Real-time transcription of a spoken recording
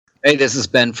Hey, this is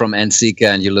Ben from Endseeker,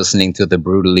 and you're listening to the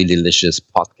Brutally Delicious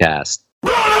podcast.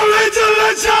 Brutally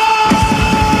Delicious!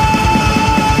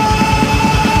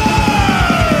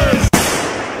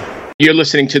 You're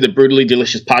listening to the Brutally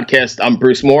Delicious podcast. I'm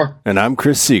Bruce Moore. And I'm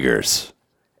Chris Seegers.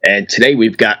 And today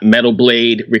we've got Metal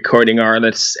Blade recording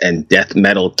artists and death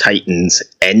metal titans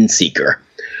Endseeker.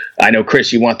 I know,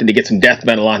 Chris, you wanted to get some death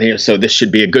metal on here, so this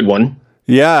should be a good one.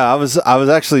 Yeah, I was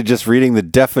actually just reading the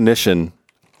definition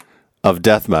of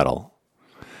death metal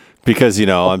because,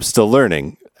 I'm still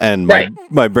learning and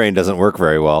my brain doesn't work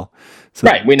very well. So,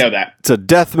 right, we know that. So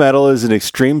death metal is an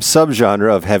extreme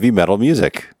subgenre of heavy metal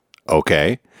music.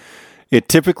 Okay. It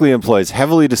typically employs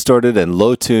heavily distorted and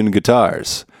low-tuned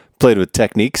guitars, played with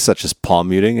techniques such as palm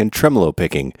muting and tremolo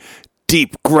picking,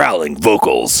 deep growling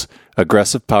vocals,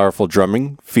 aggressive powerful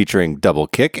drumming featuring double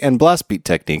kick and blast beat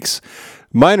techniques,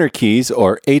 minor keys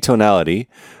or atonality,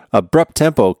 abrupt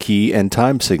tempo key and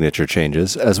time signature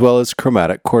changes, as well as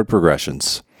chromatic chord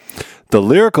progressions. The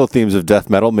lyrical themes of death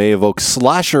metal may evoke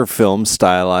slasher film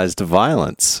stylized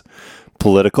violence,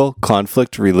 political,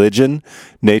 conflict, religion,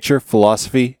 nature,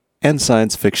 philosophy, and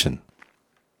science fiction.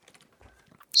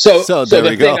 So there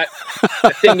we go.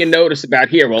 The thing you notice about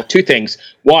here, well, two things.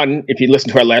 One, if you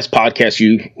listen to our last podcast,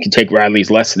 you can take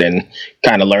Riley's lesson and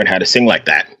kind of learn how to sing like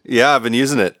that. Yeah, I've been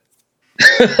using it.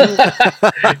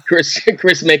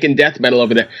 Chris making death metal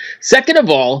over there. Second of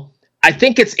all, I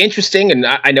think it's interesting, and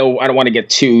I know I don't want to get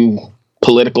too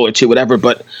political or too whatever,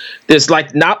 but there's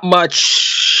like not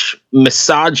much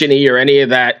misogyny or any of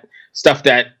that stuff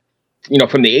that,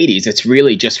 from the 80s. It's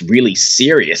really just really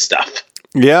serious stuff.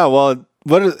 Yeah, well,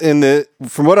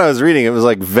 from what I was reading, it was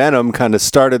like Venom kind of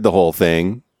started the whole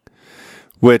thing,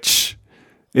 which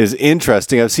is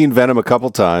interesting. I've seen Venom a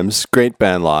couple times. Great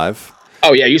band live.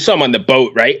 Oh, yeah, you saw him on the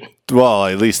boat, right? Well,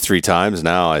 at least 3 times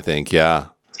now, I think, yeah.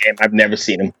 Damn, I've never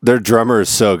seen him. Their drummer is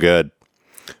so good.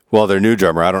 Well, their new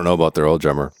drummer. I don't know about their old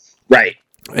drummer. Right.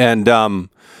 And,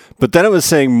 but then it was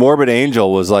saying Morbid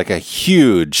Angel was like a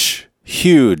huge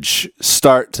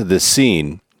start to this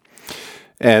scene.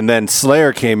 And then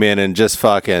Slayer came in and just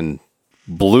fucking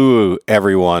blew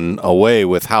everyone away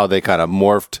with how they kind of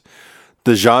morphed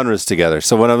the genres together.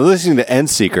 So when I'm listening to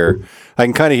Endseeker, I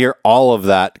can kind of hear all of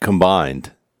that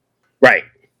combined. Right.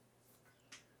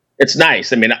 It's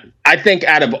nice. I mean, I think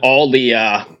out of all the,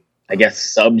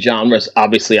 subgenres,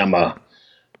 obviously I'm a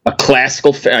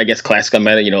classical, classical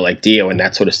metal, like Dio and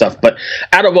that sort of stuff. But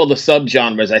out of all the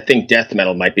subgenres, I think death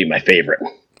metal might be my favorite.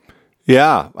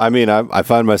 Yeah, I mean, I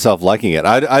find myself liking it.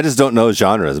 I just don't know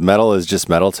genres. Metal is just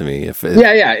metal to me.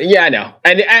 Yeah, I know.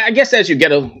 And I guess as you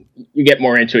get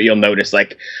more into it, you'll notice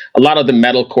like a lot of the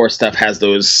metalcore stuff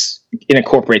it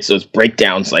incorporates those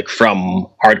breakdowns like from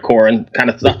hardcore and kind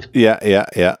of stuff.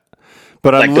 Yeah.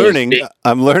 But I'm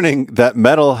learning that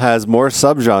metal has more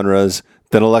subgenres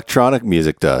than electronic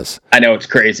music does. I know, it's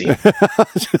crazy.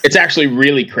 It's actually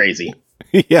really crazy.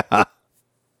 Yeah.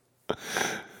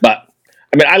 But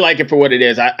I mean, I like it for what it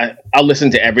is. I'll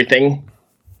listen to everything.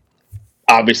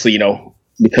 Obviously,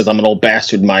 because I'm an old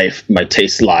bastard, my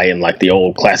tastes lie in like the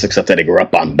old classic stuff that I grew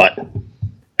up on. But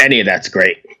any of that's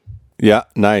great. Yeah,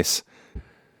 nice.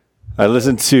 I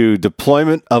listened to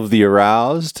Deployment of the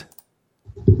Aroused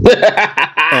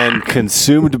and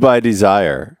Consumed by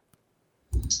Desire.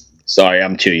 Sorry,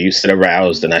 I'm too used to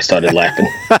aroused, and I started laughing.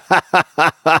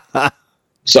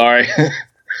 Sorry.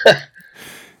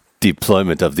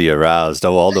 Deployment of the Aroused.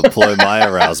 Oh, I'll deploy my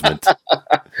arousement.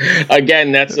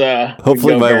 Again, that's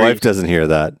hopefully my wife doesn't hear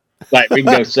that. Right, we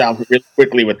can go south really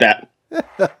quickly with that.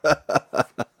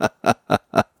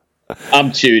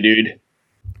 I'm two, dude.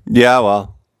 Yeah,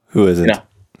 well, who isn't?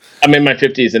 I'm in my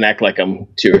 50s and act like I'm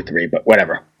 2 or 3, but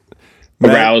whatever.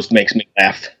 Man, aroused makes me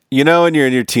laugh. When you're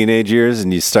in your teenage years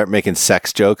and you start making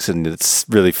sex jokes and it's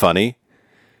really funny.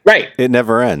 Right. It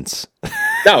never ends.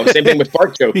 No, same thing with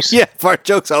fart jokes. Yeah, fart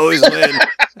jokes always win.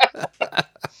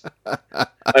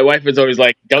 My wife is always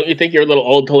like, don't you think you're a little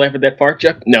old to laugh at that fart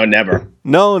joke? No, never.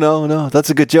 No. That's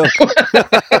a good joke.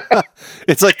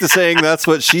 It's like the saying, that's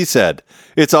what she said.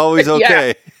 It's always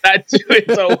okay. Yeah,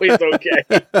 it's always okay.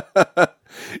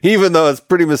 Even though it's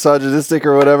pretty misogynistic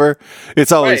or whatever,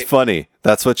 it's always funny.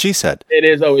 That's what she said. It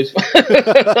is always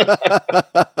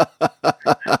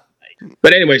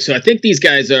But anyway, so I think these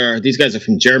guys are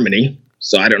from Germany.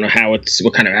 So I don't know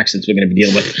what kind of accents we're going to be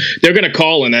dealing with. They're going to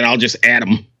call and then I'll just add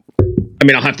them. I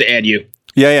mean, I'll have to add you.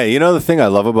 Yeah. The thing I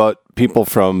love about people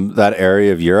from that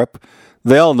area of Europe,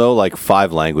 they all know like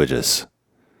 5 languages.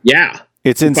 Yeah.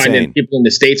 It's insane. Finding people in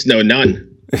the States know none.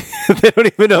 They don't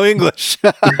even know English.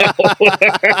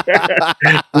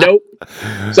 Nope.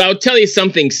 So I'll tell you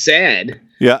something sad.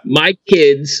 Yeah. My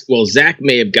kids, well, Zach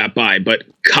may have got by, but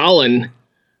Colin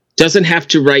doesn't have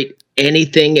to write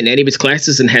anything in any of his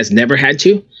classes and has never had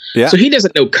to. Yeah. So he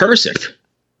doesn't know cursive.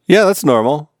 Yeah, that's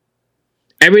normal.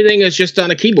 Everything is just on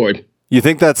a keyboard. You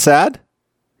think that's sad?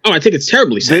 Oh, I think it's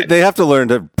terribly sad. They have to learn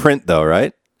to print, though,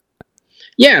 right?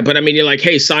 Yeah, but I mean, you're like,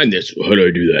 hey, sign this. How do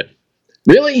I do that?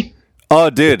 Really? Oh,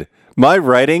 dude, my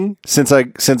writing since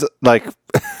I've been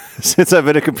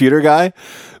a computer guy,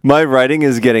 my writing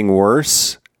is getting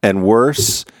worse and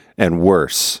worse and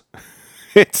worse.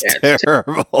 It's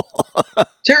terrible.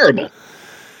 Terrible.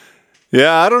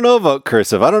 Yeah, I don't know about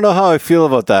cursive. I don't know how I feel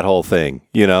about that whole thing,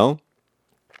 you know?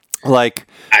 Like,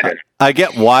 I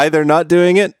get why they're not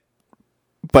doing it,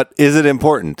 but is it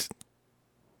important?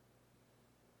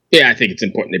 Yeah, I think it's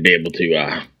important to be able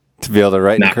to be able to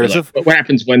write in cursive? But what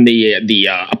happens when the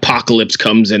apocalypse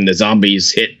comes and the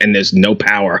zombies hit and there's no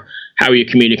power? How are you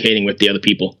communicating with the other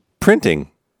people?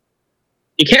 Printing.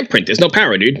 You can't print. There's no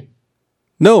power, dude.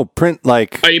 No, print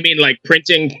like... Oh, you mean like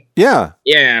printing? Yeah.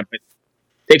 Yeah, but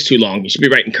it takes too long. You should be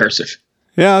writing cursive.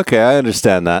 Yeah, okay, I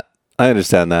understand that.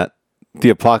 The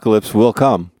apocalypse will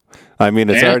come. I mean,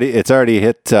 it's already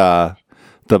hit the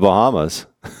Bahamas.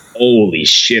 Holy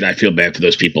shit, I feel bad for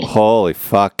those people. Holy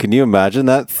fuck. Can you imagine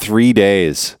that? 3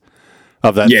 days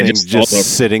of that thing just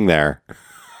sitting there.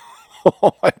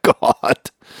 Oh my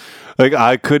God. Like,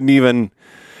 I couldn't even...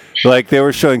 Like, they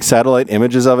were showing satellite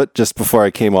images of it just before I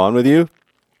came on with you.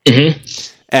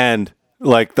 Mm-hmm. And,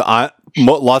 like,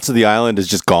 lots of the island is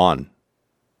just gone.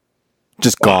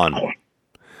 Just gone. Wow.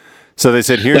 So they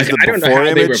said, here's the before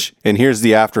image and here's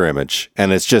the after image.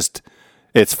 And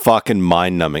it's fucking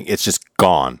mind-numbing. It's just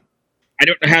gone. I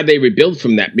don't know how they rebuild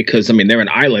from that because, I mean, they're an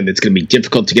island. It's going to be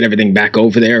difficult to get everything back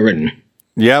over there. And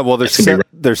yeah, well,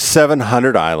 there's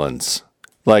 700 islands.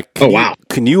 Like, wow.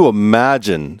 Can you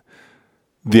imagine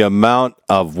the amount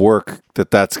of work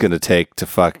that's going to take to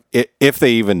fuck it, if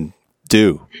they even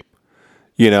do,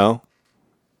 you know?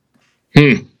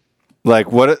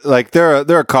 Like what? Like they're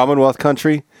a Commonwealth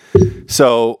country,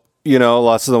 so you know,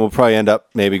 lots of them will probably end up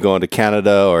maybe going to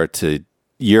Canada or to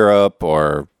Europe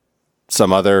or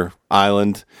some other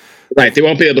island. Right, they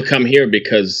won't be able to come here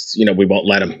because we won't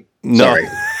let them. No. Sorry.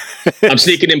 I'm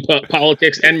sneaking in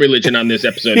politics and religion on this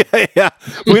episode. Yeah.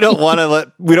 We don't want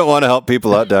to help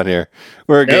people out down here.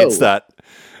 We're against that.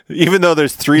 Even though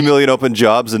there's 3 million open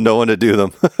jobs and no one to do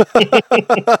them.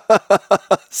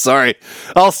 Sorry.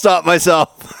 I'll stop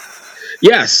myself.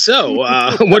 Yeah, so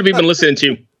what have you been listening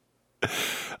to?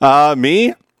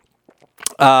 Me?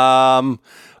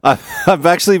 I've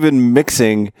actually been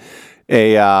mixing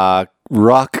a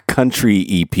rock country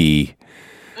EP.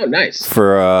 Oh, nice.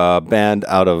 For a band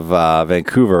out of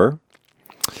Vancouver.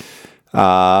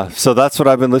 So that's what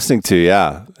I've been listening to,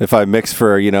 yeah. If I mix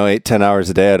for, 8-10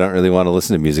 hours a day, I don't really want to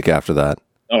listen to music after that.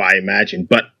 Oh, I imagine.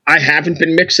 But I haven't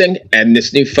been mixing, and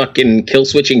this new fucking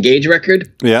Killswitch Engage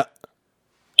record? Yeah.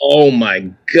 Oh,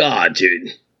 my God,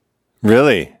 dude.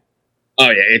 Really? Oh,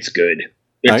 yeah, it's good.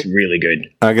 It's really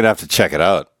good. I'm going to have to check it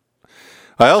out.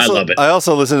 I love it. I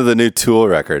also listened to the new Tool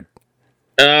record.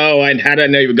 Oh, and how did I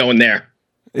know you were going there?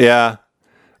 Yeah.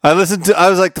 I was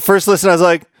like, the first listen, I was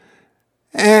like,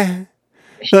 eh.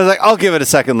 So I was like, I'll give it a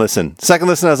second listen. Second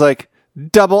listen, I was like,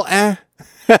 double eh.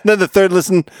 And then the third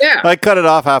listen, I cut it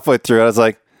off halfway through. I was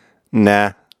like,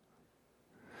 nah.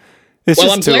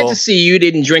 I'm glad to see you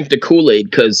didn't drink the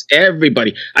Kool-Aid because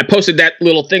I posted that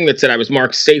little thing that said I was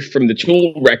marked safe from the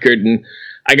Tool record, and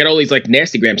I got all these like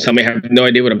nasty grams tell me I have no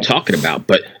idea what I'm talking about,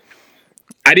 but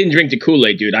I didn't drink the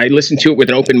Kool-Aid, dude. I listened to it with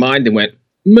an open mind and went,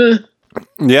 meh.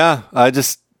 Yeah,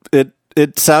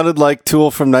 it sounded like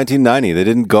Tool from 1990. They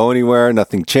didn't go anywhere.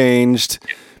 Nothing changed.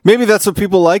 Maybe that's what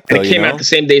people like, though. And it came out the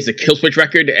same day as the Killswitch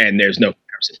record, and there's no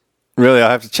comparison. Really, I'll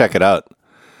have to check it out.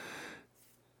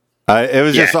 It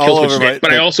was just all over my...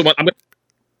 But I also want...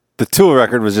 The Tool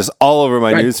record was just all over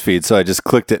my newsfeed, so I just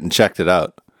clicked it and checked it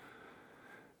out.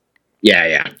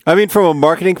 Yeah. I mean, from a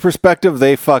marketing perspective,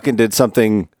 they fucking did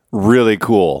something really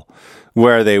cool,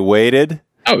 where they waited...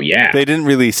 Oh, yeah. They didn't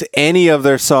release any of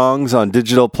their songs on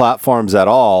digital platforms at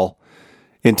all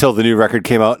until the new record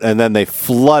came out, and then they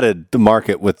flooded the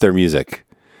market with their music.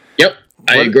 Yep,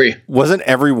 I agree. Wasn't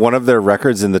every one of their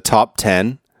records in the top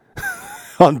 10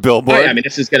 on Billboard? Oh, yeah, I mean,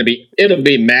 this is going to be... It'll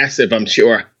be massive, I'm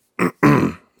sure.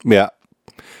 Yeah.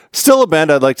 Still a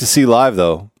band I'd like to see live,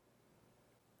 though.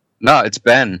 No, it's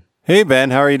Ben. Hey,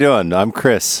 Ben, how are you doing? I'm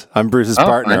Chris. I'm Bruce's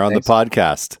partner on the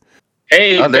podcast.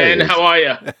 Hey, Ben, how are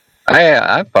you?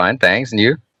 I'm fine, thanks. And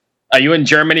you? Are you in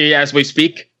Germany as we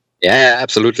speak? Yeah,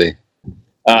 absolutely.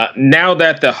 Now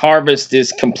that the harvest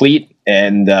is complete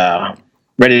and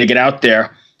ready to get out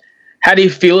there, how do you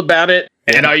feel about it?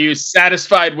 And are you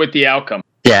satisfied with the outcome?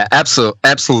 Yeah,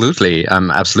 absolutely.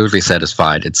 I'm absolutely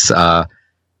satisfied. It's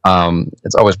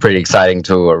always pretty exciting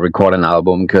to record an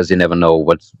album because you never know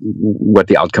what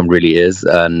the outcome really is,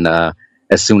 and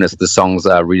as soon as the songs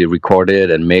are really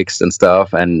recorded and mixed and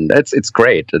stuff, and it's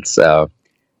great.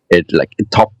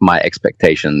 It topped my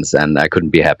expectations, and I couldn't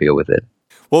be happier with it.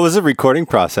 What was the recording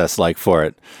process like for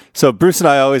it? So Bruce and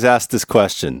I always ask this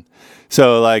question.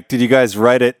 So, like, did you guys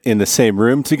write it in the same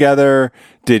room together?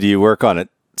 Did you work on it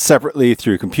separately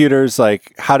through computers?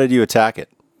 Like, how did you attack it?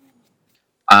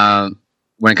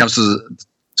 When it comes to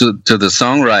the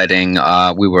songwriting,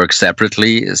 we work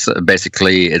separately. So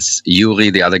basically, it's Yuri,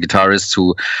 the other guitarist,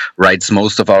 who writes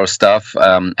most of our stuff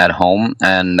at home,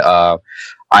 and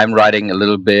I'm writing a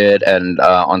little bit. And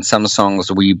on some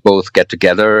songs, we both get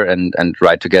together and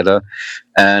write together,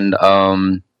 and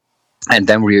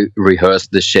then we rehearse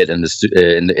the shit in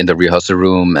the rehearsal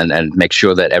room and make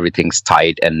sure that everything's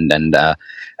tight and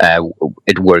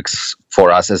it works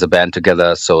for us as a band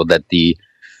together, so that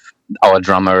our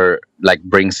drummer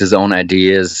brings his own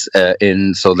ideas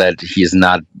in, so that he's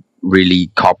not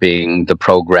really copying the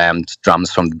programmed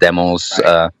drums from the demos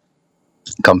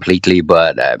completely,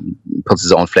 but puts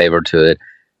his own flavor to it.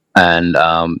 And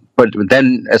but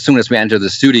then as soon as we enter the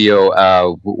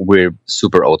studio, we're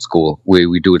super old school.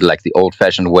 We do it like the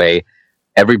old-fashioned way.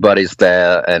 Everybody's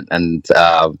there, and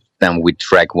then we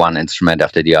track one instrument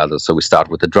after the other. So we start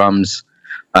with the drums,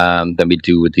 then we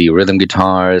do the rhythm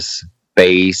guitars,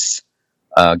 bass,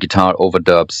 guitar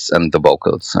overdubs, and the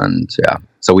vocals. And yeah,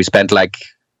 so we spent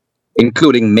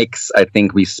including mix, I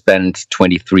think we spent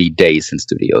 23 days in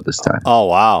studio this time. Oh,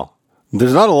 wow.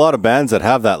 There's not a lot of bands that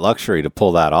have that luxury to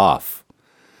pull that off.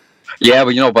 Yeah,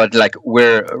 but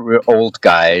we're old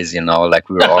guys, we're all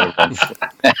around,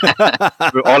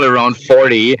 we're all around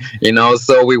 40,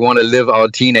 so we want to live our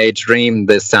teenage dream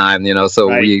this time, so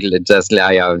right. We just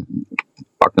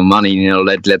fuck the money,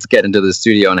 let's get into the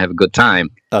studio and have a good time.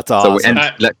 That's awesome.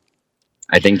 So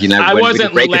I think I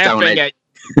wasn't laughing at.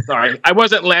 Sorry, I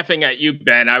wasn't laughing at you,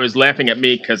 Ben. I was laughing at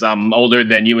me because I'm older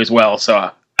than you as well,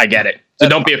 so I get it. So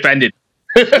don't be offended.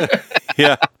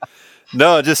 Yeah.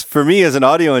 No, just for me as an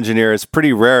audio engineer, it's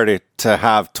pretty rare to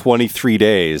have 23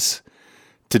 days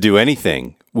to do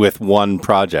anything with one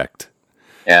project.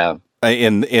 Yeah.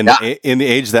 In the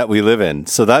age that we live in.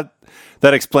 So that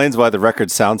explains why the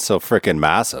record sounds so freaking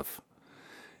massive.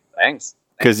 Thanks.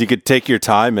 Because you could take your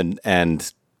time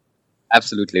and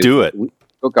absolutely do it. We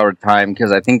took our time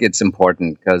because I think it's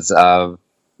important because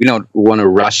we don't want to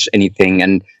rush anything.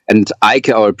 And Ike,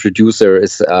 our producer,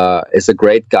 is a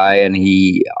great guy, and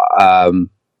he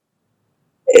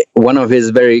one of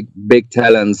his very big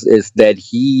talents is that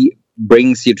he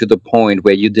brings you to the point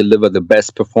where you deliver the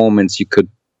best performance you could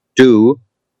do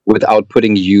without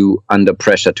putting you under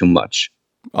pressure too much.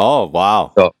 Oh,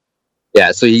 wow.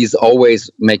 So he's always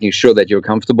making sure that you're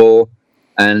comfortable.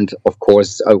 And of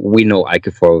course, we know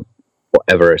Ike for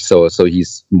forever. So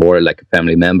he's more like a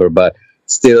family member, but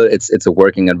still it's a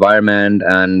working environment,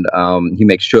 and he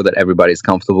makes sure that everybody's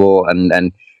comfortable,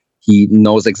 and he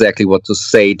knows exactly what to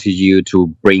say to you to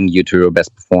bring you to your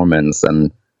best performance,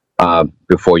 and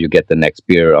before you get the next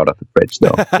beer out of the fridge,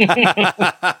 though.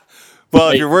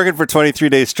 Well, if you're working for 23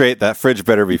 days straight, that fridge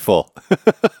better be full.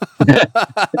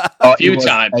 A few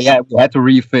times. Yeah, we had to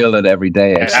refill it every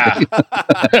day, actually.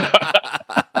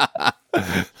 Yeah.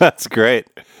 That's great.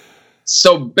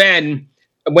 So, Ben,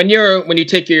 when you're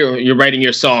writing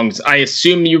your songs, I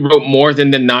assume you wrote more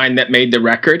than the 9 that made the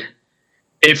record.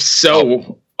 If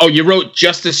so, you wrote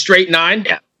just a straight 9?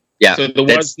 Yeah. Yeah, so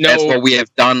that's what we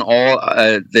have done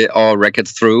all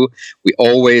records through. We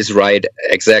always write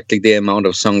exactly the amount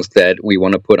of songs that we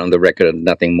want to put on the record and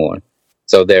nothing more.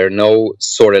 So there are no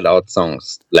sorted out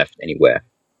songs left anywhere.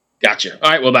 Gotcha.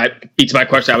 All right, well, that beats my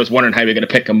question. I was wondering how you're going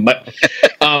to pick them, but...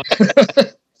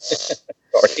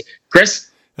 Sorry.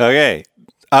 Chris? Okay,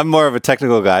 I'm more of a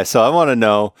technical guy, so I want to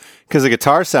know, because the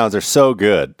guitar sounds are so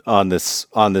good on this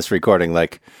recording.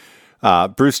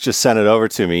 Bruce just sent it over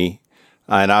to me,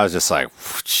 and I was just like,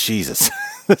 Jesus,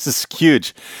 this is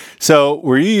huge. So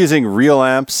were you using real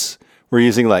amps? Were you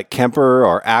using Kemper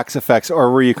or Axe effects,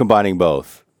 or were you combining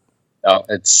both? No,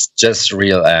 it's just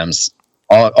real amps.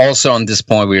 Also, on this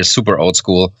point, we are super old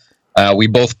school. We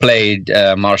both played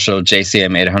Marshall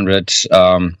JCM 800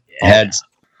 heads.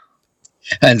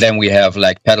 And then we have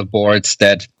pedal boards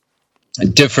that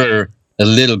differ a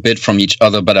little bit from each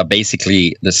other, but are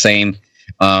basically the same.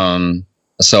 And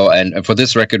for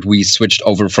this record, we switched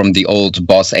over from the old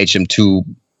Boss HM2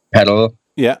 pedal,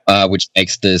 which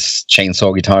makes this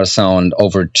chainsaw guitar sound,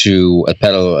 over to a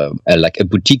pedal, like a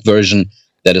boutique version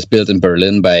that is built in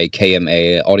Berlin by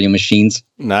KMA Audio Machines.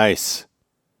 Nice.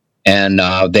 And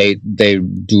they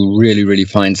do really, really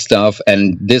fine stuff.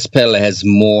 And this pedal has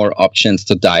more options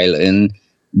to dial in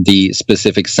the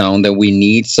specific sound that we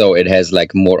need. So it has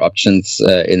like more options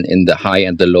in the high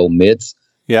and the low mids.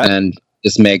 Yeah. And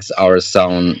this makes our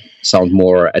sound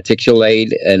more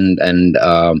articulate and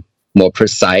more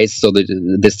precise. So that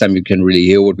this time you can really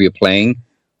hear what we're playing.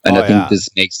 And I think this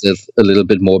makes it a little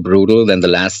bit more brutal than the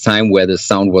last time, where the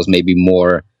sound was maybe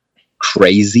more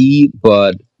crazy,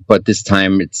 but this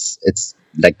time it's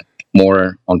like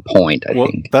more on point, I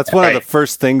think. That's one of the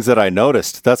first things that I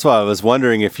noticed. That's why I was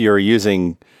wondering if you were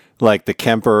using like the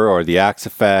Kemper or the Axe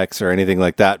Effects or anything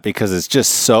like that, because it's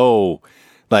just so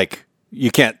like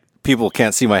people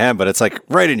can't see my hand, but it's like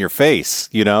right in your face,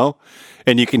 you know,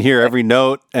 and you can hear every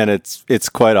note, and it's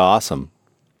quite awesome.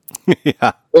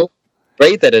 Yeah. Well,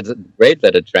 great that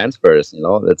it transfers, you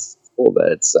know. That's cool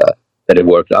that it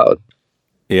worked out.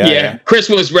 Yeah. Chris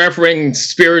was referring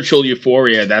Spiritual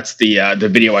Euphoria. That's the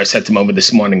video I sent him over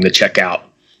this morning to check out.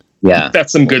 Yeah.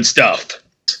 That's some good stuff.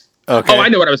 Okay. Oh, I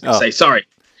know what I was going to say. Sorry.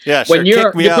 Yeah, sure. When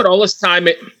you put all this time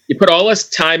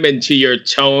into your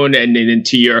tone and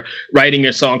into your writing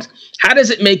your songs, how does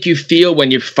it make you feel when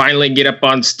you finally get up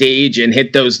on stage and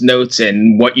hit those notes,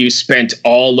 and what you spent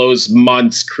all those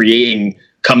months creating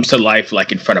comes to life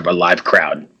like in front of a live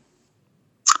crowd?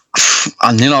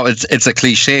 You know, it's a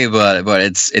cliche, but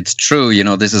it's true. You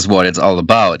know, this is what it's all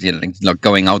about. You know,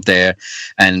 going out there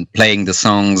and playing the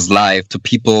songs live to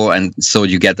people, and so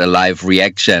you get a live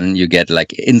reaction. You get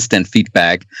like instant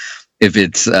feedback if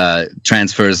it's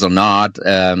transfers or not,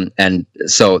 and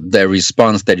so the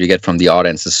response that you get from the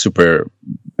audience is super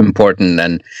important,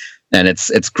 and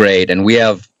it's great. And we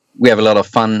have a lot of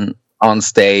fun on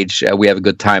stage. We have a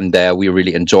good time there. We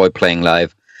really enjoy playing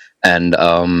live, and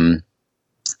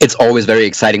it's always very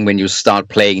exciting when you start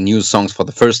playing new songs for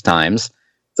the first times.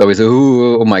 It's always,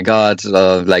 oh my God,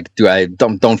 like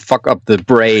don't fuck up the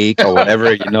break or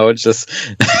whatever, you know, just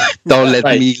don't let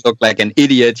me look like an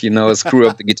idiot, you know, screw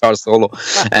up the guitar solo.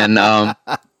 And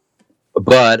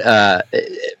but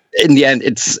in the end,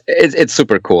 it's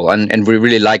super cool, and we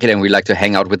really like it, and we like to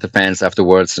hang out with the fans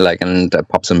afterwards, like, and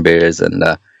pop some beers, and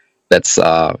that's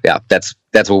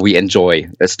what we enjoy.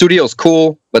 The studio is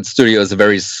cool, but studio is a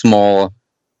very small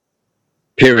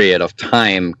period of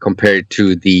time compared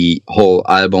to the whole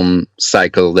album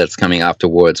cycle that's coming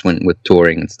afterwards with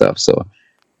touring and stuff. So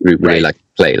we really like to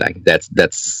play, like that's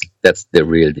the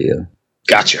real deal.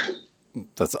 Gotcha.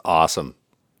 That's awesome.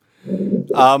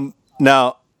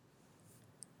 Now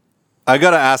I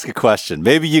gotta ask a question.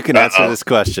 Maybe you can answer this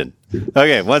question.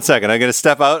 Okay, 1 second. I'm gonna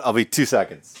step out. I'll be 2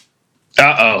 seconds.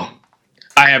 I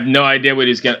have no idea what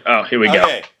he's gonna. Oh, here we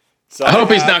go. So I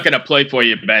hope he's not going to play for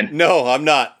you, Ben. No, I'm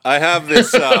not. I have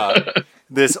this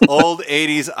this old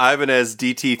 80s Ibanez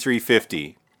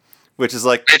DT350, which is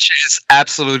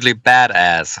absolutely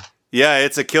badass. Yeah,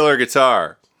 it's a killer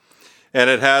guitar. And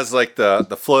it has like the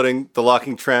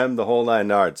locking trem, the whole 9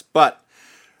 yards. But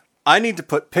I need to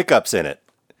put pickups in it,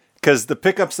 because the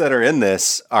pickups that are in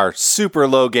this are super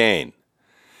low gain.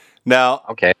 Now,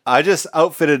 I just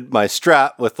outfitted my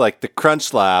Strat with like the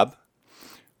Crunch Lab.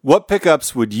 What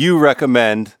pickups would you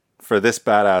recommend for this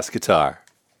badass guitar?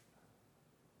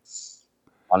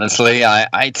 Honestly,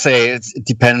 I'd say it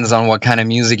depends on what kind of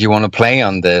music you want to play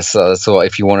on this. So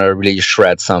if you want to really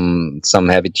shred some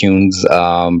heavy tunes,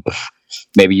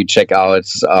 maybe you check out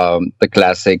the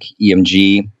classic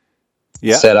EMG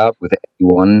setup with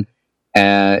 81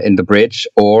 in the bridge,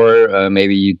 or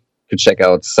maybe you could check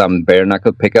out some bare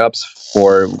knuckle pickups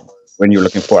for when you're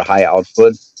looking for a high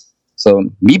output. So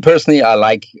me personally, I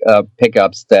like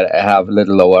pickups that have a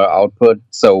little lower output.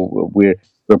 So we're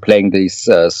playing these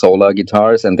Solar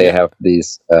guitars, and they have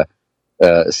these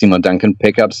Seymour Duncan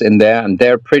pickups in there, and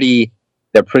they're pretty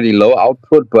low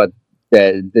output, but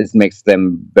this makes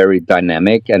them very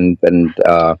dynamic and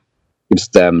gives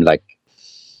them like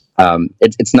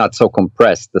it's not so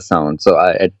compressed, the sound, so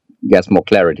it gets more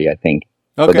clarity, I think.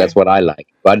 Okay. So that's what I like.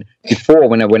 But before,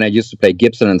 when I used to play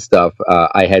Gibson and stuff,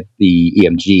 I had the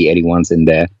EMG 81s in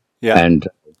there, and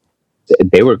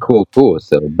they were cool too.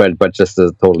 So, but just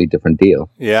a totally different deal.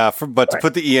 Yeah, but to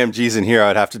put the EMGs in here,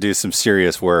 I'd have to do some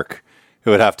serious work. It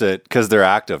would have to, because they're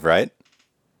active, right?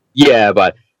 Yeah,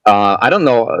 but I don't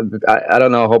know. I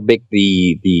don't know how big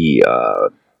the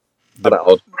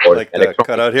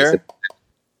cutout here.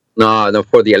 No,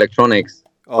 for the electronics.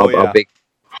 How big.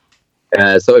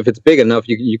 So if it's big enough,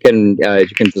 you can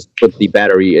just put the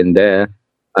battery in there,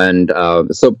 and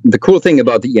so the cool thing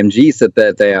about the EMGs is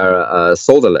that they are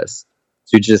solderless.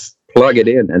 So you just plug it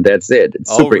in, and that's it.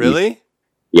 It's super really?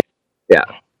 easy. Yeah.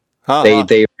 They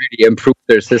really improved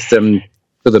their system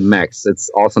to the max. It's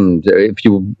awesome. If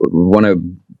you want to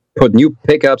put new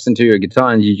pickups into your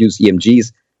guitar and you use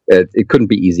EMGs, it couldn't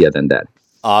be easier than that.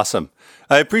 Awesome.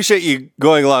 I appreciate you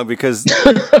going along because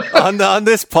on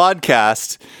this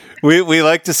podcast, we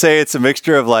like to say it's a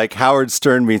mixture of like Howard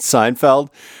Stern meets Seinfeld,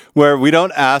 where we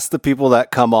don't ask the people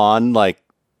that come on, like,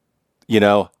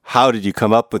 how did you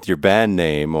come up with your band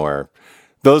name or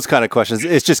those kind of questions.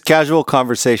 It's just casual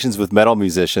conversations with metal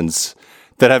musicians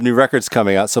that have new records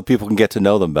coming out so people can get to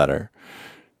know them better.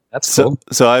 That's cool.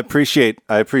 So I appreciate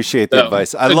the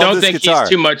advice. I love don't this think guitar. he's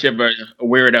too much of a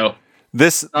weirdo.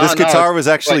 This guitar was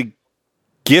actually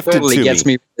gifted totally to gets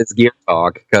me. me with this gear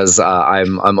talk because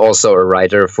I'm also a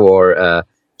writer for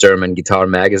German Guitar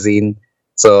Magazine,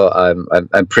 so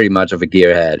I'm pretty much of a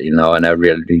gearhead, and I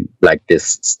really like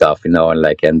this stuff, and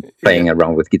playing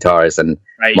around with guitars and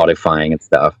modifying and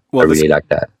stuff. Well, I really like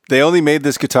that. They only made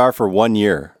this guitar for 1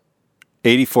 year,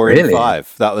 84, really?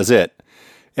 85. That was it.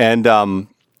 And when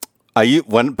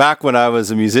I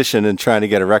was a musician and trying to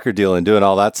get a record deal and doing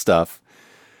all that stuff,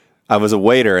 I was a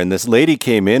waiter, and this lady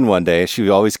came in one day. She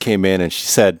always came in, and she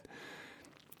said,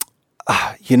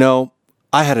 I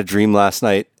had a dream last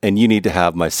night, and you need to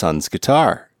have my son's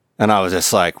guitar. And I was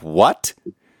just like, what?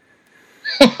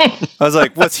 I was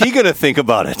like, what's he going to think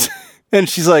about it? And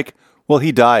she's like, well,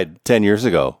 he died 10 years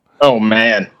ago. Oh,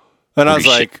 man. And I was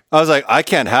like, I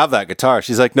can't have that guitar.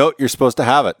 She's like, no, you're supposed to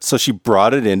have it. So she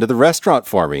brought it into the restaurant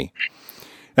for me.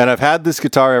 And I've had this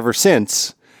guitar ever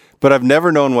since, but I've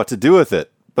never known what to do with it.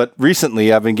 But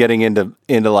recently I've been getting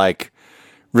into like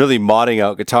really modding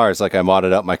out guitars. Like I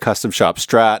modded out my custom shop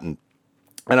Strat and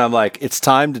I'm like, it's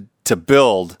time to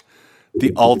build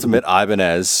the ultimate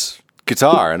Ibanez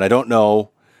guitar. And I don't know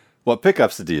what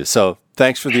pickups to do. So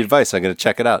thanks for the advice. I'm going to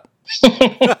check it out.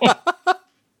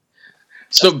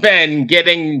 So Ben,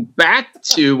 getting back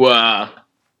to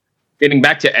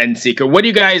Endseeker, what do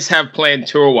you guys have planned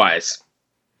tour-wise?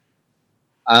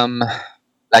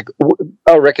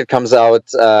 Our record comes out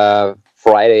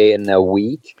Friday in a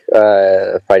week,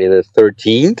 Friday the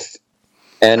 13th,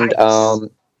 and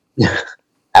nice.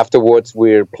 Afterwards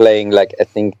we're playing I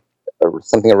think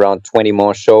something around 20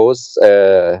 more shows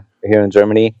here in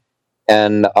Germany,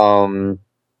 and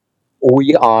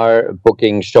we are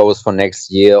booking shows for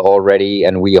next year already,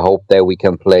 and we hope that we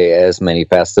can play as many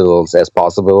festivals as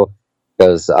possible,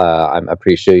 because I'm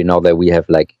pretty sure that we have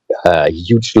a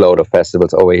huge load of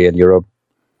festivals over here in Europe.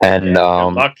 And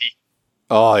lucky.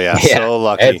 Oh yeah, so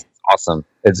lucky. It's awesome.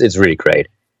 It's really great.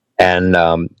 And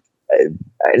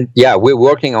we're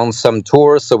working on some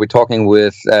tours, so we're talking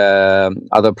with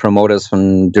other promoters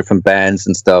from different bands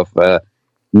and stuff.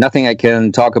 Nothing I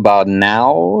can talk about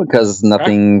now because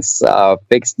nothing's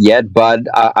fixed yet, but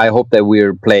I hope that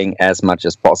we're playing as much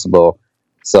as possible.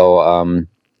 So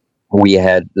we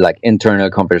had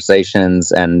internal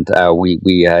conversations, and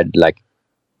we had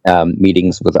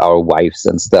meetings with our wives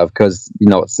and stuff, because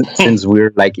since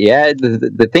we're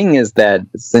the thing is that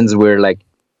since we're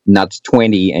not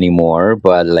 20 anymore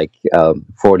but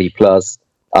 40 plus,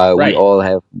 we all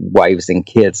have wives and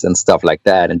kids and stuff like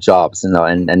that, and jobs,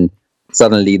 and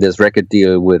suddenly this record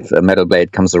deal with Metal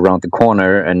Blade comes around the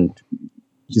corner, and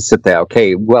you sit there,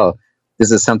 okay, well,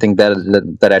 this is something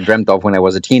that I dreamt of when I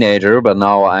was a teenager, but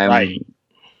now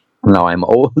I'm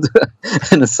old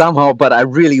and somehow, but I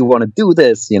really want to do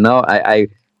this, I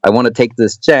want to take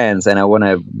this chance, and I want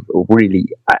to really,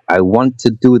 I want to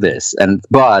do this.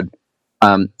 But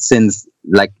since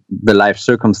the life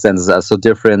circumstances are so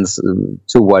different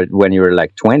to when you're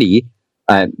 20,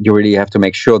 you really have to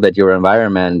make sure that your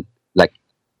environment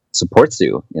supports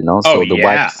you, so the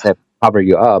wives have to cover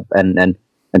you up, and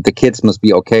the kids must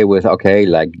be okay with,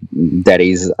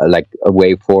 daddy's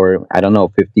away for, I don't know,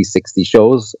 50, 60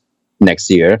 shows next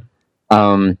year.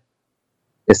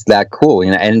 It's that cool,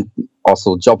 and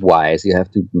also job wise, you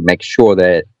have to make sure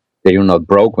that you're not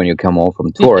broke when you come home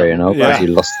from tour, because you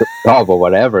lost your job or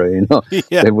whatever,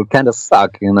 It would kind of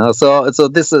suck, So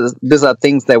these are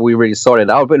things that we really sorted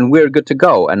out, and we're good to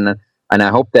go, and I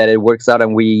hope that it works out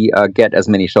and we get as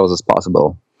many shows as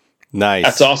possible. Nice,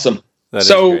 that's awesome.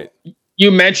 So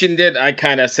you mentioned it. I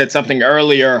kind of said something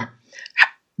earlier.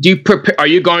 Are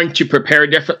you going to prepare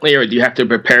differently, or do you have to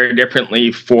prepare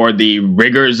differently for the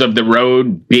rigors of the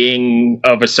road, being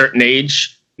of a certain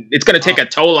age? It's going to take a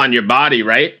toll on your body,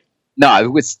 right? No,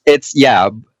 we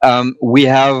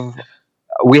have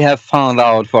found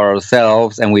out for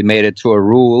ourselves, and we made it to a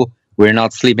rule: we're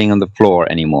not sleeping on the floor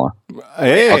anymore.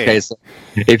 Hey. Okay, so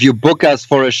if you book us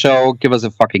for a show, give us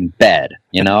a fucking bed.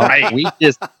 Right.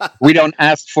 We don't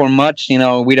ask for much. We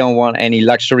don't want any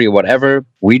luxury or whatever.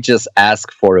 We just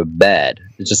ask for a bed.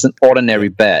 It's just an ordinary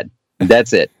bed.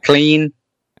 That's it. Clean.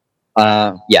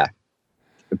 Yeah.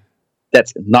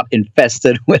 That's not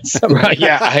infested with some. Right,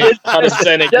 yeah, I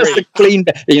 100% Just a agree. clean.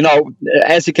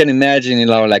 As you can imagine,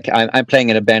 like I'm playing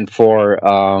in a band for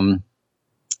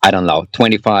I don't know,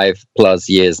 25 plus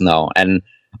years now, and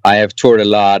I have toured a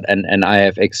lot, and I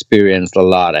have experienced a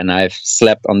lot, and I've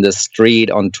slept on the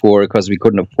street on tour because we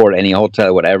couldn't afford any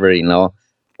hotel, whatever.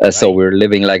 So we were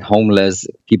living like homeless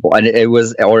people, and it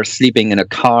was, or sleeping in a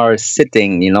car,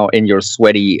 sitting, in your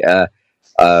sweaty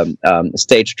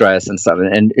stage dress and stuff,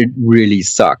 and it really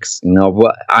sucks.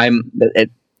 But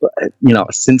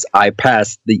since I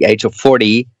passed the age of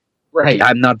 40, Right.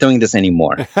 I'm not doing this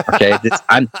anymore. Okay,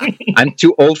 I'm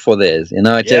too old for this.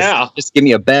 Just give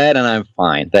me a bed and I'm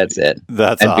fine. That's it.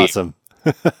 That's And awesome.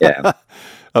 Yeah.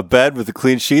 A bed with the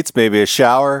clean sheets, maybe a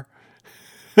shower.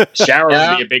 Shower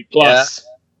would be a big plus.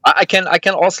 I can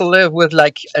also live with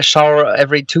like a shower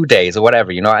every 2 days or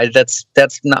whatever.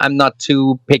 I'm not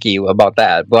too picky about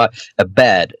that. But a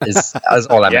bed is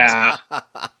all I'm asking.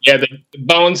 Yeah, the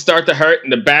bones start to hurt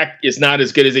and the back is not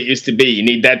as good as it used to be. You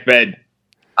need that bed.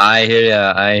 I hear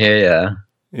ya.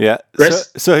 Yeah.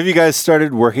 Chris? So have you guys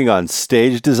started working on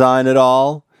stage design at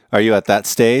all? Are you at that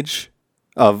stage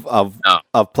of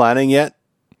planning yet?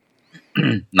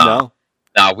 No,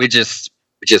 we just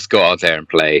go out there and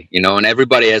play, and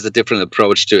everybody has a different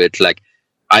approach to it. Like,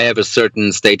 I have a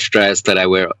certain stage dress that I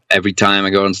wear every time I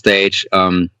go on stage.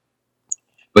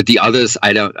 But the others,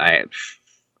 I'm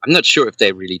not sure if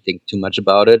they really think too much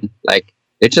about it. Like,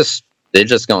 they just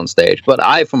go on stage.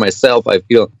 But for myself, I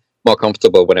feel more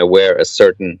comfortable when I wear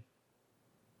certain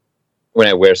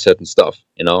stuff.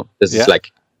 This is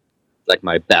like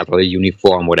my battle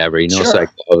uniform, whatever. Sure. So I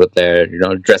go out there,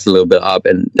 dress a little bit up,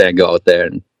 and then go out there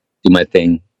and do my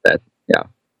thing.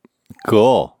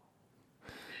 Cool.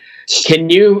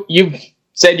 You've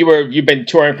said you've been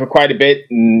touring for quite a bit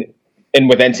and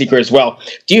with Endseeker as well.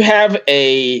 Do you have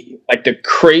the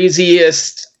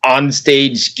craziest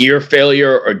on-stage gear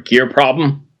failure or gear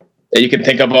problem that you can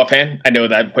think of offhand? I know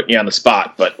that I'm putting you on the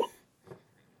spot, but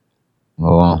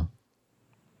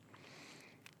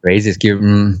craziest gear?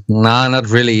 No, not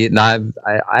really. No,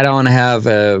 I don't have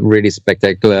a really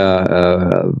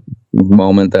spectacular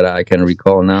moment that I can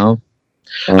recall now.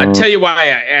 I'll tell you why I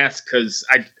asked, because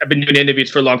I've been doing interviews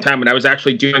for a long time, and I was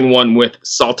actually doing one with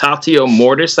Saltatio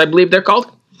Mortis, I believe they're called,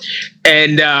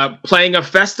 and playing a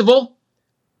festival,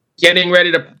 getting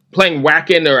ready to playing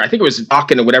Whack-In, or I think it was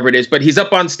Wacken or whatever it is, but he's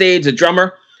up on stage, a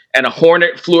drummer, and a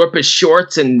hornet flew up his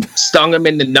shorts and stung him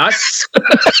in the nuts.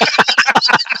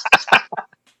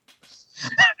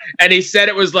 And he said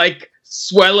it was like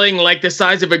swelling like the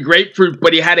size of a grapefruit,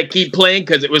 but he had to keep playing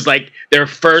because it was like their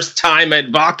first time at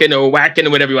Wacken or Whacken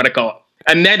or whatever you want to call it.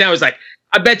 And then I was like,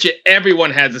 I bet you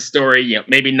everyone has a story,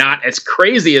 maybe not as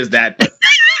crazy as that. But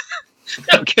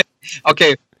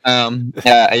Okay.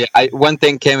 One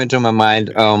thing came into my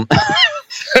mind.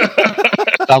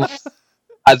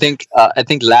 I think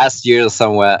last year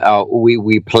somewhere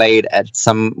we played at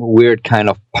some weird kind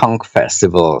of punk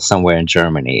festival somewhere in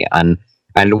Germany, and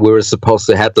we were supposed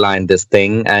to headline this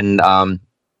thing, and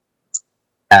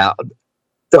the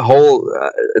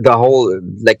whole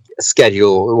like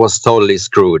schedule was totally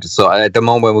screwed. So at the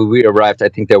moment when we arrived, I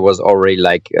think there was already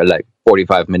like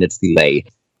 45 minutes delay.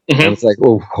 Mm-hmm. And it's like,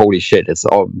 oh, holy shit! It's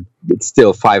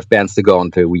still 5 bands to go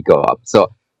until we go up.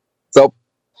 So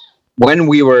when it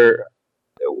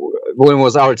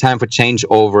was our time for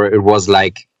changeover, it was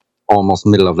like almost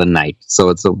middle of the night. So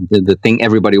it's the thing.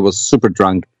 Everybody was super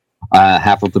drunk.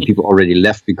 Half of the people already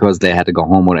left because they had to go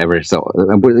home, whatever. So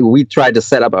we tried to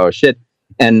set up our shit,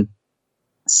 and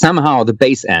somehow the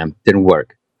bass amp didn't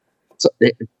work. So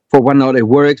for one note it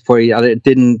worked, for the other it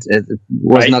didn't. It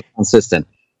was not consistent.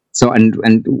 So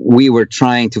and we were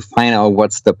trying to find out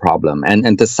what's the problem,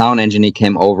 and the sound engineer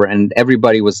came over, and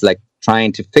everybody was like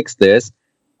trying to fix this,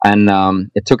 and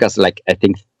it took us like I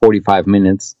think 45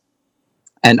 minutes,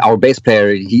 and our bass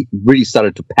player, he really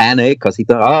started to panic because he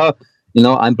thought,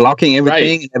 I'm blocking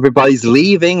everything, and everybody's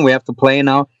leaving, we have to play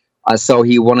now. So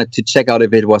he wanted to check out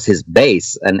if it was his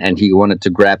bass, and he wanted to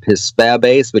grab his spare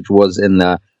bass, which was in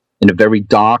a very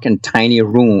dark and tiny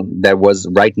room that was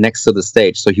right next to the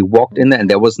stage. So he walked in there, and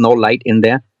there was no light in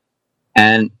there,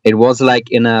 and it was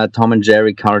like in a Tom and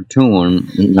Jerry cartoon.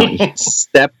 He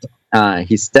stepped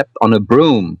on a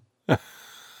broom,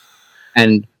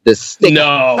 and the stick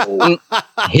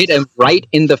hit him right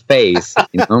in the face.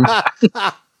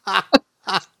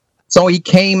 So he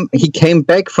came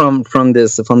back from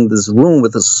this room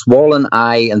with a swollen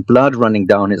eye and blood running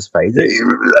down his face.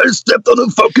 I stepped on a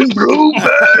fucking broom,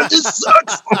 man. This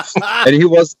sucks. And he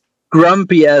was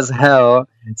grumpy as hell.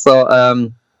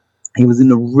 So he was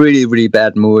in a really, really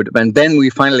bad mood. And then we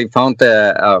finally found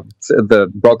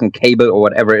the broken cable or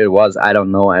whatever it was. I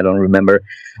don't know. I don't remember.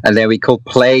 And then we could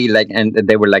play and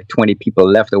there were like 20 people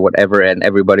left or whatever, and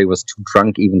everybody was too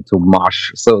drunk even to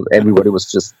mosh. So everybody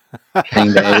was just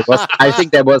hanging there. I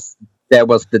think that was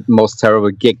the most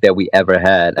terrible gig that we ever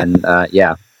had. And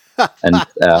yeah. And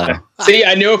see,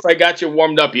 I knew if I got you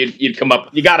warmed up, you'd come up.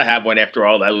 You got to have one after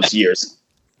all those years.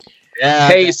 Yeah.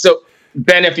 Hey, so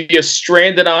Ben, if you're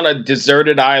stranded on a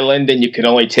deserted island and you can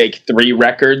only take 3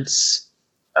 records,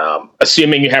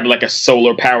 assuming you have like a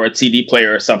solar-powered CD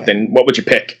player or something, what would you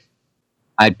pick?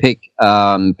 I'd pick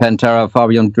Pantera,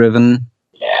 Fabian Driven,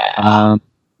 Yeah.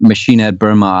 Machine Head,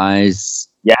 Burn My Eyes,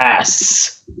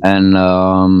 Yes. and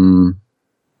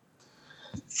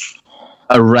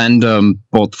a random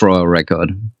bolt thrower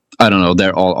record. I don't know.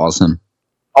 They're all awesome.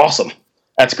 Awesome.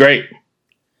 That's great.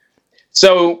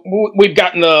 So we've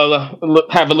gotten to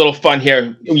have a little fun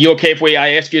here. You okay if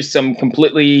I ask you some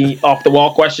completely off the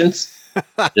wall questions?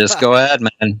 Just go ahead,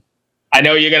 man. I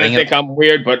know you're going to think I'm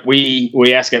weird, but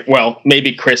we ask it. Well,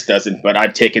 maybe Chris doesn't, but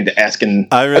I've taken to asking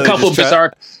a couple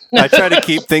bizarre. I try to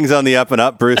keep things on the up and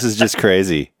up. Bruce is just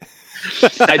crazy.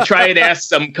 I try and ask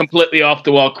some completely off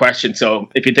the wall questions. So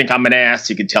if you think I'm an ass,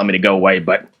 you can tell me to go away.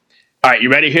 But all right,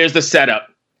 you ready? Here's the setup.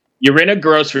 You're in a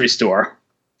grocery store.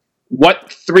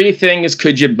 What 3 things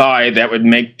could you buy that would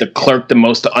make the clerk the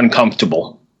most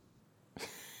uncomfortable?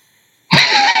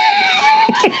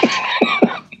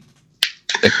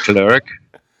 The clerk?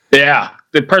 Yeah,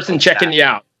 the person checking you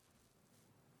out.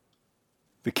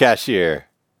 The cashier.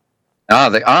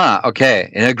 Okay.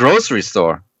 In a grocery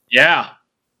store. Yeah.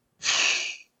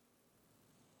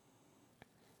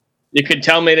 You could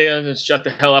tell me to shut the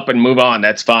hell up and move on.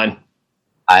 That's fine.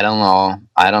 I don't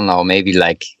know. Maybe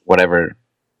like whatever.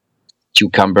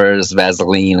 Cucumbers,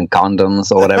 Vaseline, and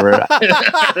condoms, or whatever.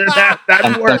 That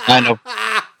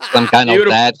some kind of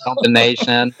Beautiful. that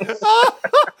combination.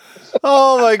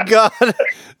 Oh my god,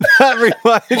 that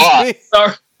reminds me.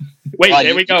 Sorry. Wait,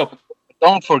 here we go.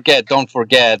 Don't forget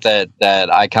that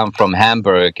I come from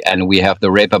Hamburg, and we have the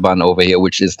Reeperbahn over here,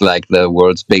 which is like the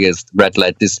world's biggest red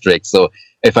light district. So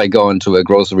if I go into a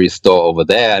grocery store over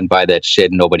there and buy that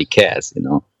shit, nobody cares, you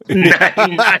know.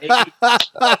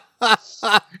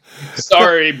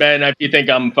 Sorry, Ben, if you think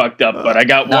I'm fucked up, but I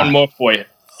got one more for you.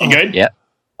 You good? Yeah.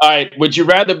 All right. Would you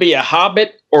rather be a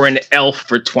hobbit or an elf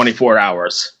for 24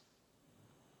 hours?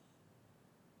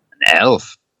 An elf,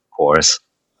 of course.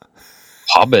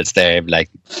 Hobbits, they have like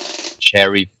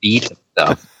cherry feet and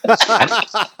stuff.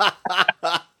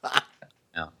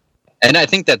 Yeah. And I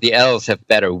think that the elves have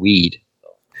better weed.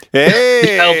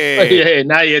 Hey,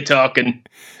 Now you're talking.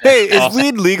 hey, is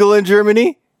weed legal in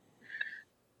Germany?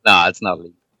 No, it's not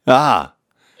legal. Ah,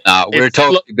 We're It's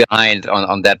totally behind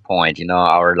on that point. You know,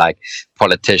 our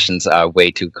politicians are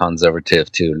way too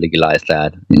conservative to legalize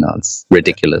that. You know, it's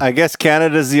ridiculous. I guess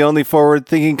Canada's the only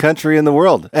forward-thinking country in the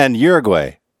world, and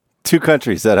Uruguay, 2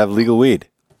 countries that have legal weed.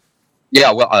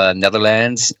 Yeah, well,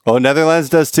 Netherlands. Oh, Netherlands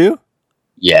does too?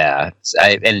 Yeah,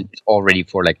 and already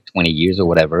for like 20 years or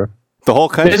whatever. The whole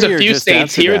country. There's a or few just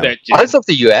states here Amsterdam? that Parts of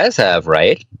the U.S. have,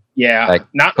 right? yeah, Like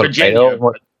not Colorado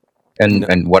Virginia.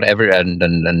 and whatever,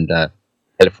 and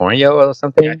California or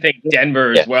something. I think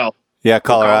Denver Yeah. as well. Yeah,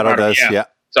 Colorado Colorado, does. yeah. Yeah.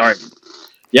 Sorry.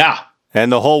 Yeah.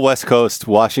 And the whole West Coast,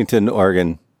 Washington,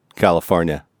 Oregon,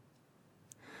 California.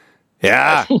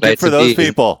 Yeah, good Place for to those be.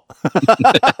 people.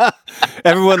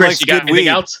 Everyone Chris, likes you got good anything weed.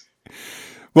 else?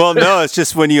 Well, no, it's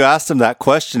just when you asked him that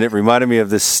question, it reminded me of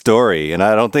this story, and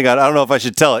I don't know if I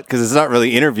should tell it because it's not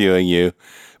really interviewing you.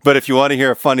 But if you want to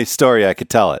hear a funny story, I could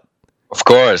tell it. Of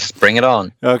course, bring it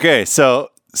on. Okay,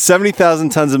 so 70,000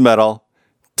 tons of metal,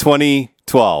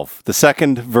 2012, the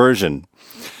second version.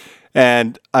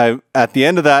 And at the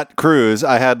end of that cruise,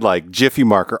 I had like Jiffy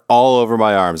marker all over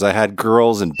my arms. I had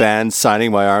girls and bands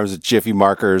signing my arms with Jiffy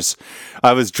markers.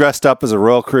 I was dressed up as a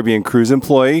Royal Caribbean cruise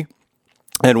employee,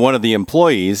 and one of the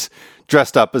employees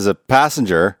dressed up as a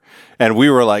passenger, and we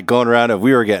were like going around and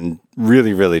we were getting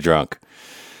really, really drunk.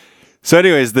 So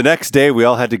anyways, the next day we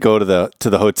all had to go to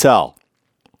the hotel.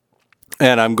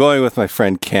 And I'm going with my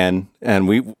friend Ken,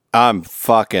 and I'm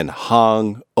fucking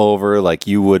hung over like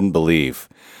you wouldn't believe.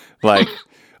 Like,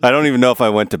 I don't even know if I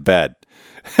went to bed.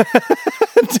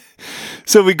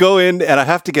 So we go in, and I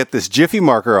have to get this Jiffy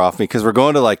marker off me because we're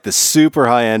going to like the super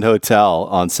high-end hotel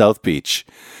on South Beach.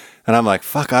 And I'm like,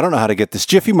 fuck, I don't know how to get this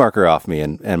Jiffy marker off me.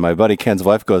 And my buddy Ken's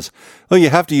wife goes, oh, you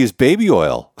have to use baby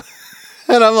oil.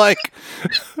 And I'm like,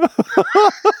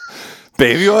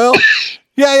 baby oil?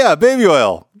 Yeah, baby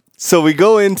oil. So we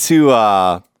go into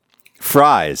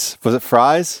Fry's. Was it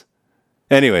Fry's?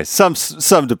 Anyway, some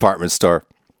department store.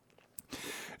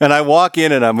 And I walk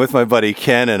in and I'm with my buddy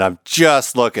Ken and I'm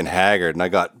just looking haggard and I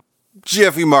got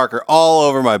Jiffy marker all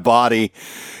over my body.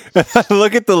 And I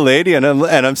look at the lady and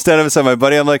I'm standing beside my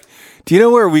buddy. I'm like, do you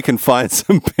know where we can find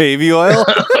some baby oil?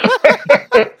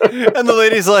 And the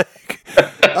lady's like,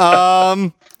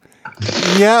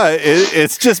 yeah,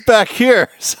 it's just back here.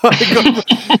 So I go,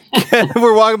 Ken,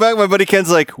 we're walking back. My buddy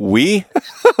Ken's like, we?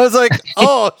 I was like,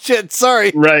 oh, shit,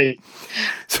 sorry. Right.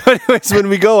 So anyways, when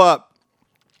we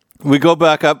go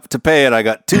back up to pay and I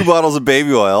got 2 bottles of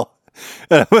baby oil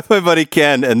and I'm with my buddy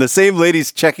Ken and the same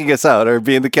lady's checking us out or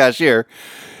being the cashier.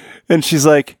 And she's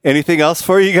like, anything else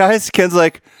for you guys? Ken's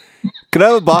like, can I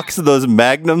have a box of those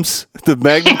Magnums, the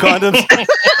Magnum condoms?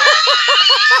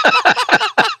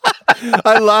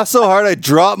 I laughed so hard I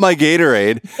dropped my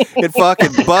Gatorade. It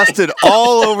fucking busted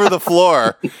all over the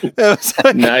floor. It was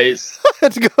like, nice.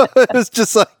 It was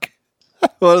just like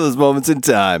one of those moments in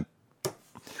time.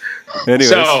 Anyways.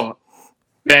 So,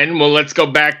 Ben, well, let's go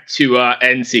back to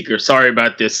Endseeker. Sorry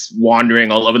about this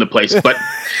wandering all over the place, but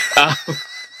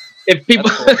if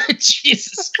people,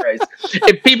 Jesus Christ,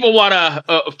 if people want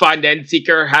to find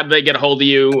Endseeker, how do they get a hold of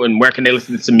you, and where can they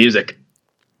listen to some music?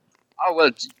 Oh,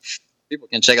 well, people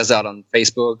can check us out on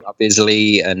Facebook,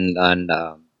 obviously, and on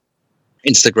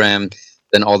Instagram,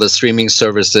 then all the streaming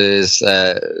services,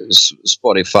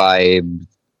 Spotify,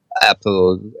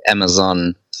 Apple,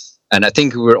 Amazon, and I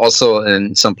think we're also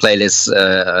in some playlists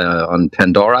on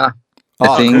Pandora.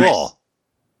 I think. Cool.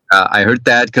 I heard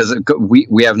that because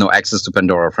we have no access to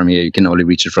Pandora from here. You can only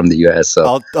reach it from the US.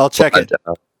 So I'll check it.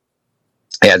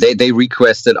 Yeah, they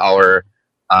requested our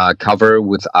cover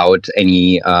without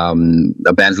any a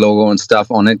band logo and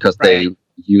stuff on it because they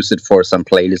use it for some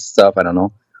playlist stuff. I don't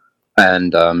know.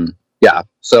 And yeah,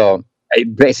 so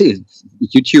basically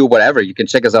YouTube, whatever, you can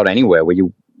check us out anywhere where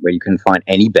you can find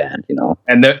any band, you know.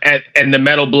 And the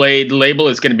Metal Blade label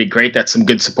is going to be great. That's some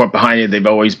good support behind it. They've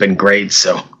always been great.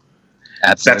 So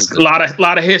absolutely. That's a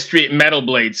lot of history at Metal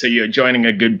Blade. So you're joining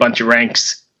a good bunch of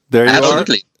ranks. There you are.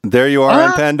 There you are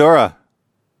in Pandora.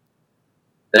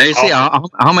 There you see how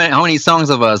many songs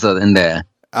of us are in there?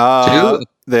 2?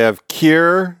 They have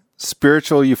Cure,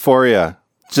 Spiritual Euphoria.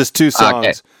 Just 2 songs.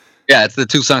 Okay. Yeah, it's the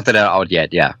 2 songs that are out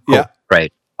yet. Yeah. Cool. Yeah.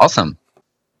 Great. Awesome.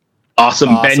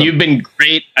 Ben, you've been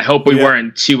great. I hope we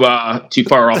weren't too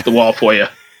far off the wall for you.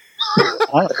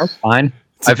 That's fine.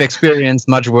 I've experienced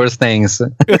much worse things.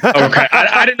 Okay.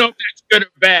 I don't know if that's good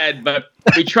or bad, but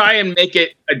we try and make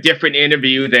it a different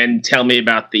interview than tell me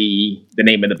about the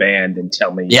name of the band and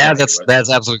tell me. Yeah, that's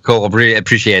absolutely cool. I really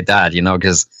appreciate that, you know,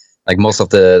 because like most of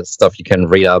the stuff you can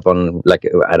read up on, like,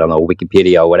 I don't know,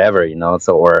 Wikipedia or whatever, you know,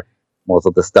 so, or most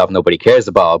of the stuff nobody cares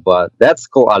about, but that's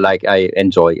cool. I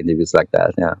enjoy interviews like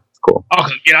that. Yeah, it's cool. Oh,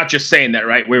 you're not just saying that,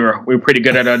 right? We were pretty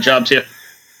good at our jobs here.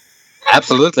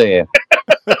 Absolutely.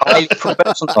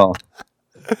 Professional.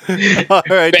 All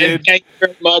right, Ben, dude. thank you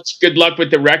very much. Good luck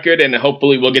with the record, and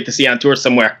hopefully we'll get to see you on tour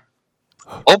somewhere.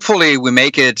 Hopefully we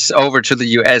make it over to the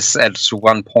US at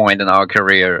one point in our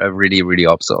career. I really, really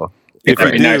hope so. If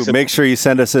you do, make sure you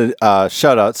send us a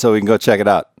shout out so we can go check it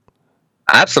out.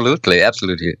 Absolutely.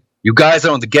 You guys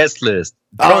are on the guest list.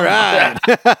 All right.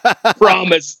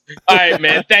 Promise. All right,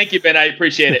 man. Thank you, Ben. I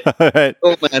appreciate it. All right.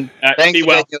 Cool, man. Thanks for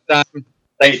taking your time.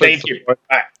 Thank you. All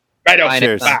right. Right off.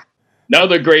 Cheers. Bye.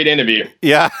 Another great interview.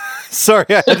 Yeah. Sorry,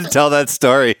 I had to tell that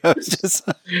story. I was just...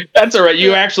 That's all right.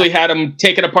 You actually had him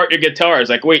taking apart your guitar. I was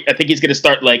like, wait, I think he's going to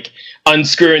start like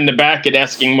unscrewing the back and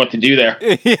asking what to do there.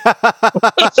 Yeah.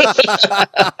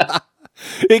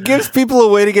 It gives people a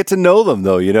way to get to know them,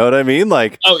 though. You know what I mean?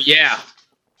 Like, oh yeah,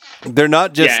 they're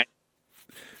not just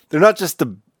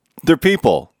they're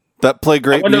people that play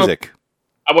great music.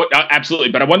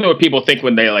 Absolutely, but I wonder what people think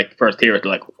when they like first hear it.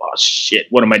 They're like, "Oh shit,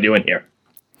 what am I doing here?"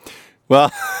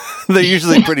 Well, they're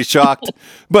usually pretty shocked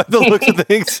by the looks of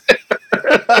things.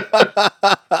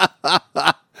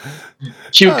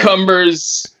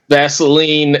 Cucumbers,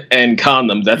 Vaseline, and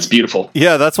condoms. That's beautiful.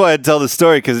 Yeah, that's why I'd tell the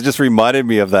story, because it just reminded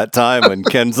me of that time when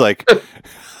Ken's like,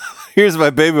 here's my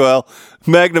baby oil,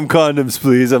 Magnum condoms,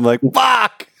 please. I'm like,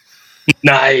 fuck!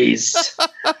 Nice.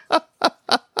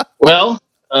 Well,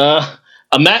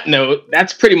 on that note,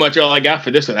 that's pretty much all I got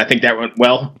for this one. I think that went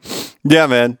well. Yeah,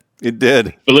 man, it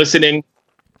did. For listening,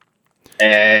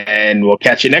 and we'll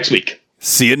catch you next week.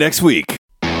 See you next week.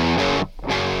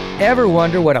 Ever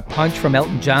wonder what a punch from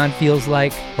Elton John feels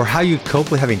like? Or how you'd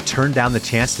cope with having turned down the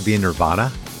chance to be in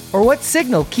Nirvana? Or what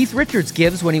signal Keith Richards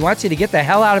gives when he wants you to get the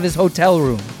hell out of his hotel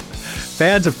room?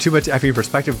 Fans of Too Much Effing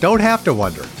Perspective don't have to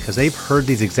wonder, because they've heard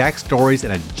these exact stories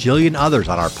and a jillion others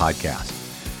on our podcast.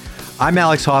 I'm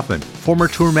Alex Hoffman, former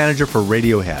tour manager for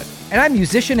Radiohead. And I'm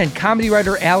musician and comedy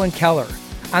writer Alan Keller.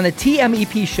 On the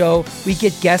TMEP show, we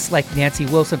get guests like Nancy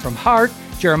Wilson from Heart,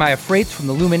 Jeremiah Freites from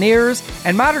the Lumineers,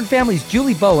 and Modern Family's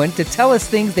Julie Bowen to tell us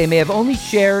things they may have only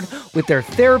shared with their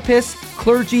therapist,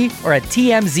 clergy, or a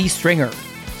TMZ stringer.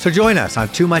 So join us on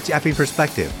Too Much Effing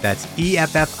Perspective. That's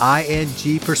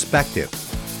EFFING Perspective.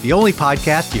 The only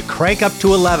podcast you crank up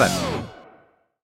to 11.